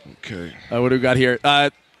Merriman. Okay. What do we got here?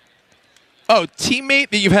 Teammate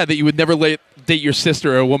that you've had that you would never date your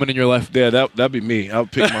sister or a woman in your life. Yeah, that'd be me. I'll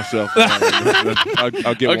pick myself.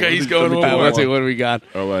 I'll get one. Okay, he's going one. Let's see what do we got.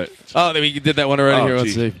 All right. Oh, we did that one already. Here,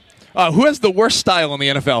 let's gee. see. Who has the worst style in the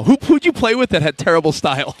NFL? Who'd you play with that had terrible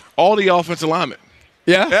style? All the offensive linemen.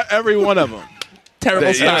 Yeah? Every one of them.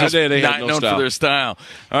 Terrible style. They not have no known style. for their style.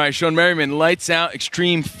 All right, Sean Merriman, Lights Out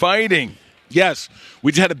Extreme Fighting. Yes,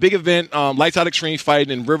 we just had a big event, Lights Out Extreme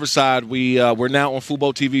Fighting in Riverside. We're now on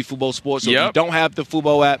Fubo TV, Fubo Sports. So if you don't have the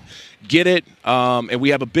Fubo app, get it. And we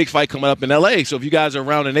have a big fight coming up in LA. So if you guys are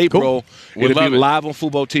around in April, it'll be live on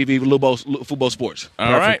Fubo TV, Fubo Sports.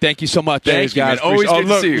 All right. Thank you so much. Thanks, guys. Always good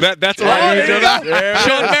to see you. That's a lot.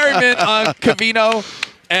 Sean Merriman on Covino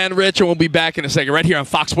and Rich, and we'll be back in a second right here on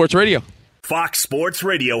Fox Sports Radio. Fox Sports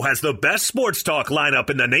Radio has the best sports talk lineup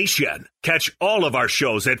in the nation. Catch all of our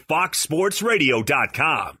shows at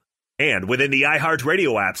foxsportsradio.com. And within the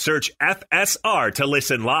iHeartRadio app, search FSR to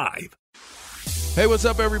listen live. Hey, what's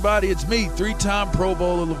up, everybody? It's me, three-time Pro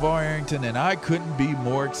Bowler LeVar Arrington, and I couldn't be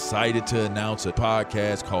more excited to announce a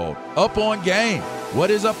podcast called Up On Game. What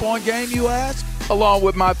is Up On Game, you ask? Along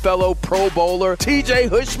with my fellow Pro Bowler, TJ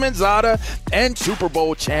Hushmanzada, and Super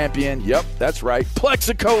Bowl champion, yep, that's right,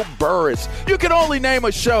 Plexico Burress. You can only name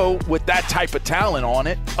a show with that type of talent on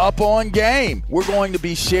it. Up On Game. We're going to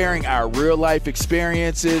be sharing our real-life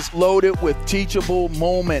experiences loaded with teachable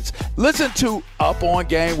moments. Listen to Up On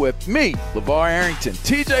Game with me, LeVar Arrington,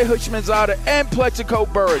 TJ Hushmanzada, and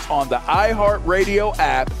Plexico Burress on the iHeartRadio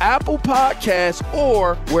app, Apple Podcasts,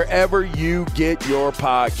 or wherever you get your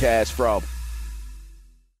podcast from.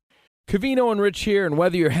 Covino and Rich here, and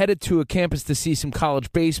whether you're headed to a campus to see some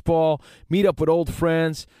college baseball, meet up with old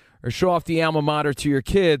friends, or show off the alma mater to your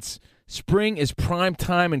kids, spring is prime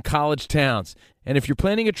time in college towns. And if you're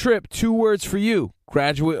planning a trip, 2 words for you: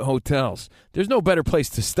 Graduate Hotels. There's no better place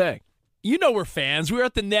to stay. You know we're fans. We were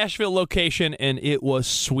at the Nashville location, and it was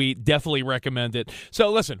sweet. Definitely recommend it.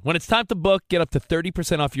 So listen, when it's time to book, get up to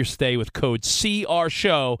 30% off your stay with code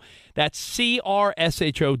CRSHOW. That's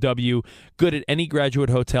CRSHOW. Good at any Graduate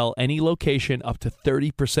Hotel, any location, up to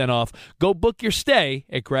 30% off. Go book your stay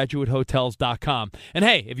at graduatehotels.com. And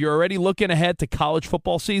hey, if you're already looking ahead to college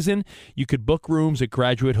football season, you could book rooms at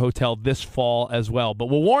Graduate Hotel this fall as well. But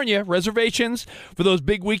we'll warn you, reservations for those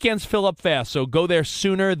big weekends fill up fast, so go there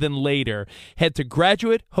sooner than later. Head to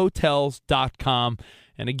graduatehotels.com.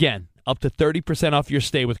 And again, up to 30% off your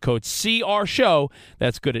stay with code CRSHOW.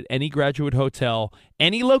 That's good at any Graduate Hotel,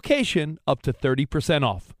 any location, up to 30%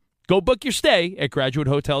 off. Go book your stay at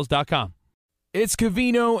graduatehotels.com. It's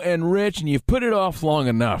Covino and Rich, and you've put it off long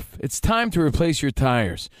enough. It's time to replace your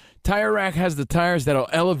tires. Tire Rack has the tires that'll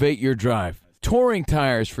elevate your drive. Touring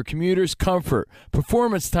tires for commuters' comfort,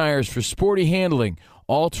 performance tires for sporty handling,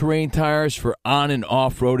 all-terrain tires for on- and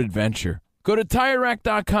off-road adventure. Go to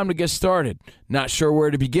TireRack.com to get started. Not sure where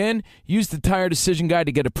to begin? Use the Tire Decision Guide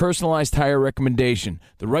to get a personalized tire recommendation.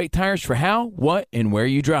 The right tires for how, what, and where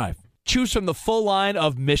you drive. Choose from the full line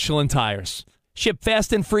of Michelin tires. Ship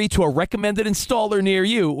fast and free to a recommended installer near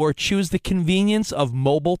you, or choose the convenience of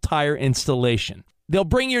mobile tire installation. They'll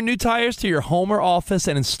bring your new tires to your home or office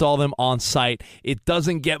and install them on site. It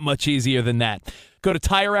doesn't get much easier than that. Go to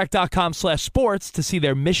TireRack.com/sports to see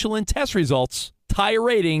their Michelin test results, tire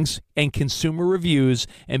ratings, and consumer reviews,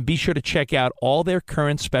 and be sure to check out all their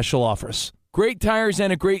current special offers. Great tires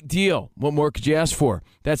and a great deal. What more could you ask for?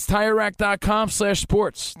 That's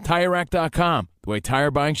TireRack.com/sports. TireRack.com, the way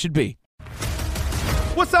tire buying should be.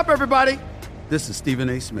 What's up, everybody? This is Stephen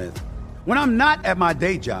A. Smith. When I'm not at my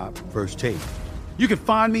day job, First Take, you can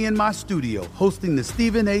find me in my studio hosting the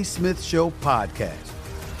Stephen A. Smith Show podcast.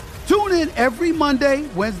 Tune in every Monday,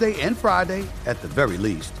 Wednesday, and Friday, at the very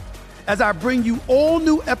least, as I bring you all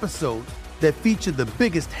new episodes that feature the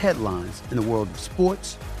biggest headlines in the world of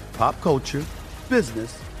sports, pop culture,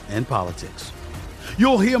 business, and politics.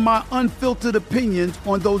 You'll hear my unfiltered opinions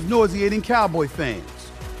on those nauseating Cowboy fans,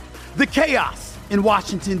 the chaos in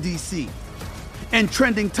Washington, D.C., and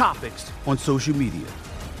trending topics on social media,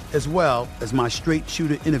 as well as my straight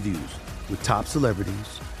shooter interviews with top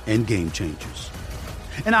celebrities and game changers.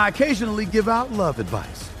 And I occasionally give out love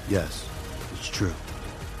advice. Yes, it's true.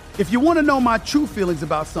 If you want to know my true feelings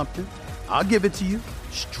about something, I'll give it to you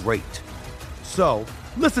straight. So,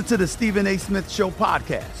 listen to the Stephen A. Smith Show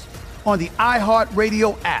podcast on the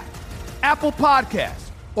iHeartRadio app, Apple Podcasts,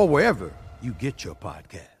 or wherever you get your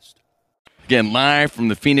podcast. Again, live from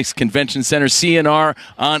the Phoenix Convention Center, CNR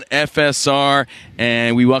on FSR.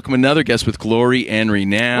 And we welcome another guest with glory and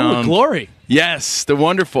renown. Ooh, glory. Yes, the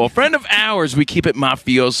wonderful friend of ours. We keep it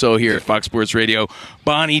mafioso here at Fox Sports Radio.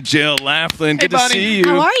 Bonnie Jill Laughlin, good to see you.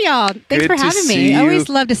 How are y'all? Thanks for having me. I always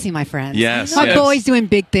love to see my friends. Yes, my boy's doing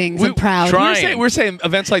big things. I'm proud. We're saying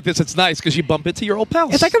events like this, it's nice because you bump into your old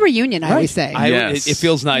pals. It's like a reunion, I always say. It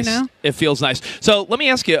feels nice. You know? It feels nice. So let me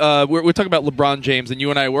ask you, we're talking about LeBron James, and you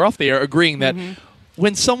and I were off the air agreeing that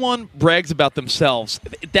when someone brags about themselves,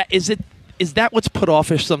 is that what's put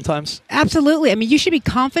offish sometimes? Absolutely. I mean, you should be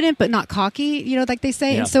confident but not cocky, like they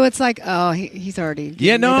say. Yeah. And so it's like, oh, he's already.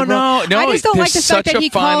 Yeah, no. I just don't like the fact that he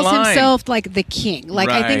calls himself like the king. Like,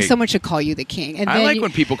 I think someone should call you the king. And I like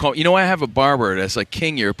when people call. I have a barber that's like,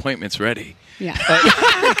 King, your appointment's ready. Yeah. No,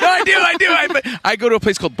 I do. I go to a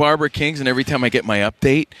place called Barber Kings, and every time I get my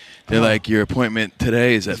update, they're like, your appointment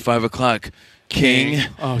today is at 5 o'clock. King.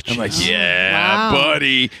 Oh, I'm like,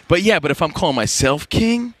 buddy. But if I'm calling myself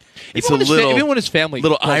King. It's even when his family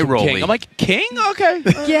little eye roll. I'm like, King? Okay.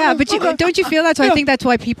 Yeah, but don't you feel that? So I think that's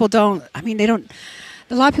why people don't. I mean, they don't.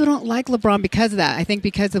 A lot of people don't like LeBron because of that. I think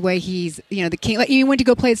because of the way he's, the king. Like, he went to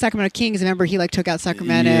go play at Sacramento Kings. Remember, he took out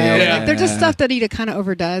Sacramento. Yeah. Like, there's just stuff that he kind of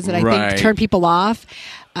overdoes that I think turn people off.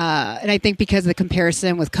 And I think because of the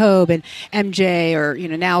comparison with Kobe and MJ or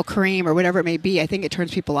now Kareem or whatever it may be, I think it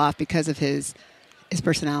turns people off because of his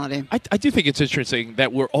personality. I do think it's interesting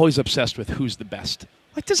that we're always obsessed with who's the best.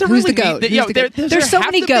 Like, does it who's really the GOAT? There's so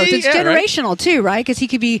many GOATs. It's generational too, right? Because he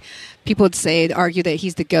could be. People would argue that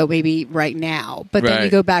he's the GOAT maybe right now, but then you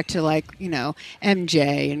go back to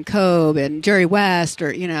MJ and Kobe and Jerry West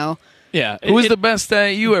or Yeah. Who was the best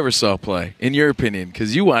you ever saw play, in your opinion?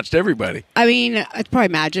 Because you watched everybody. I mean, it's probably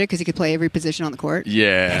Magic because he could play every position on the court.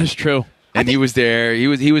 Yeah, that's true. And he was there.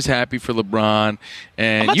 He was happy for LeBron.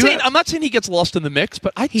 And I'm not saying he gets lost in the mix,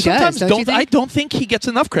 but I don't think he gets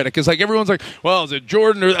enough credit because everyone's like, well, is it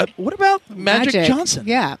Jordan or what about Magic Johnson?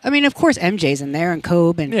 Yeah, I mean, of course MJ's in there and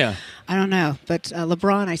Kobe and yeah. I don't know, but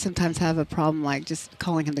LeBron, I sometimes have a problem just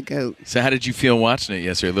calling him the GOAT. So how did you feel watching it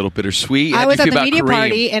yesterday? A little bittersweet? I was at the media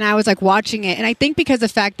party and I was watching it, and I think because of the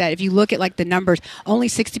fact that if you look at the numbers, only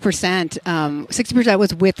 60%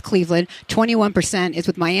 was with Cleveland, 21% is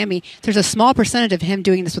with Miami. There's a small percentage of him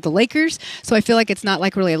doing this with the Lakers, so I feel like it's not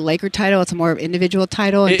really a Laker title; it's a more individual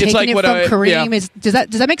title. And it's taking it from Kareem does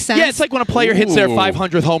that make sense? Yeah, it's like when a player hits their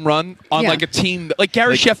 500th home run on a team like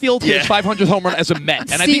Gary Sheffield, his 500th home run as a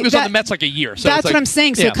Met, and I think he was on the Mets a year. So that's what I'm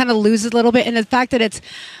saying. So it kind of loses a little bit, and the fact that it's,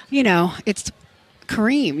 it's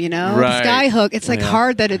Kareem, Skyhook. It's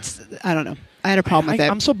hard that it's. I don't know. I had a problem with it.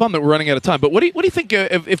 I'm so bummed that we're running out of time. But what do you think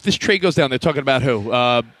if this trade goes down? They're talking about who?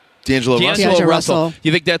 D'Angelo Russell.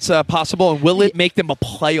 You think that's possible? And will it make them a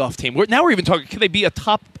playoff team? Now we're even talking, could they be a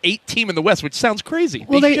top 8 team in the West, which sounds crazy.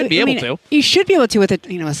 Well, they should be able to. You should be able to with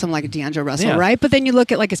someone like D'Angelo Russell, right? But then you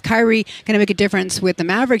look at is Kyrie going to make a difference with the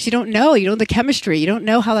Mavericks? You don't know. You don't know the chemistry. You don't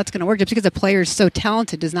know how that's going to work. Just because a player is so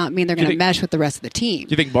talented does not mean they're going to mesh with the rest of the team.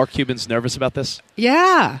 Do you think Mark Cuban's nervous about this?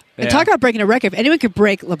 Yeah. And talk about breaking a record. If anyone could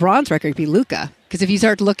break LeBron's record, it'd be Luka. Because if you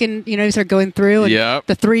start looking, you start going through, and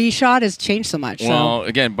the 3 shot has changed so much. Well,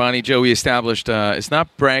 again, Bonnie Joe, we established it's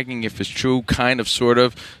not bragging if it's true, kind of, sort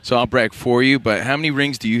of. So I'll brag for you. But how many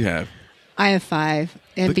rings do you have? I have 5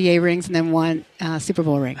 NBA rings and then 1 Super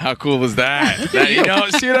Bowl ring. How cool is that?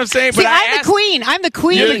 See what I'm saying? See, I'm the queen. I'm the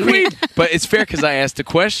queen. You're the queen. But it's fair because I asked a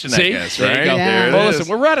question, I guess, right? There you go. Yeah. Well, listen,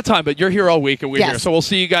 we're out of time, but you're here all week, and we're here. So we'll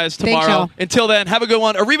see you guys tomorrow. Thanks, until then, have a good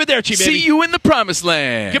one. Arrivederci, baby. See you in the promised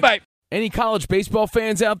land. Goodbye. Any college baseball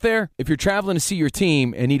fans out there? If you're traveling to see your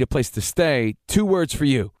team and need a place to stay, 2 words for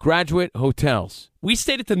you: Graduate Hotels. We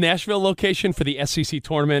stayed at the Nashville location for the SEC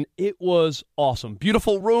tournament. It was awesome.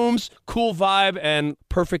 Beautiful rooms, cool vibe, and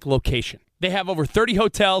perfect location. They have over 30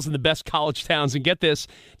 hotels in the best college towns, and get this,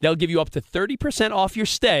 they'll give you up to 30% off your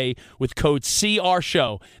stay with code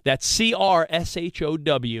CRSHOW. That's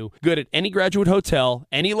CRSHOW. Good at any Graduate Hotel,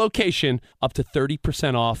 any location, up to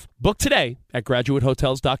 30% off. Book today at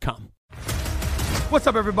graduatehotels.com. What's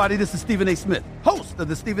up, everybody? This is Stephen A. Smith, host of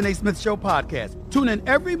the Stephen A. Smith Show podcast. Tune in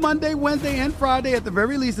every Monday, Wednesday, and Friday at the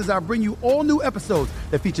very least as I bring you all new episodes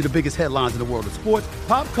that feature the biggest headlines in the world of sports,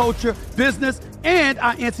 pop culture, business, and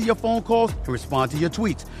I answer your phone calls and respond to your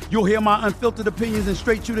tweets. You'll hear my unfiltered opinions and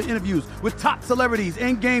straight-shooter interviews with top celebrities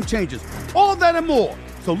and game changers. All of that and more.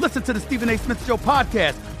 So listen to the Stephen A. Smith Show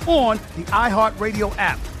podcast on the iHeartRadio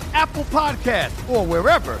app, Apple Podcasts, or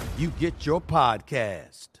wherever you get your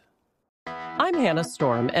podcast. I'm Hannah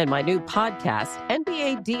Storm, and my new podcast,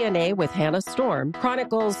 NBA DNA with Hannah Storm,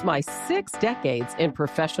 chronicles my 6 decades in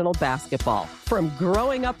professional basketball. From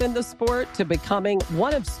growing up in the sport to becoming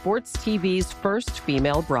one of sports TV's first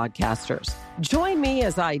female broadcasters. Join me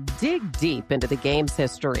as I dig deep into the game's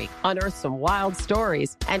history, unearth some wild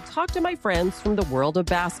stories, and talk to my friends from the world of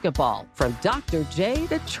basketball, from Dr. J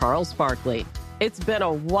to Charles Barkley. It's been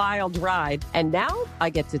a wild ride, and now I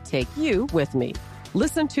get to take you with me.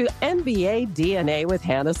 Listen to NBA DNA with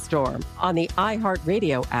Hannah Storm on the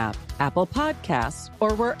iHeartRadio app, Apple Podcasts,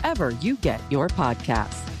 or wherever you get your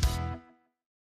podcasts.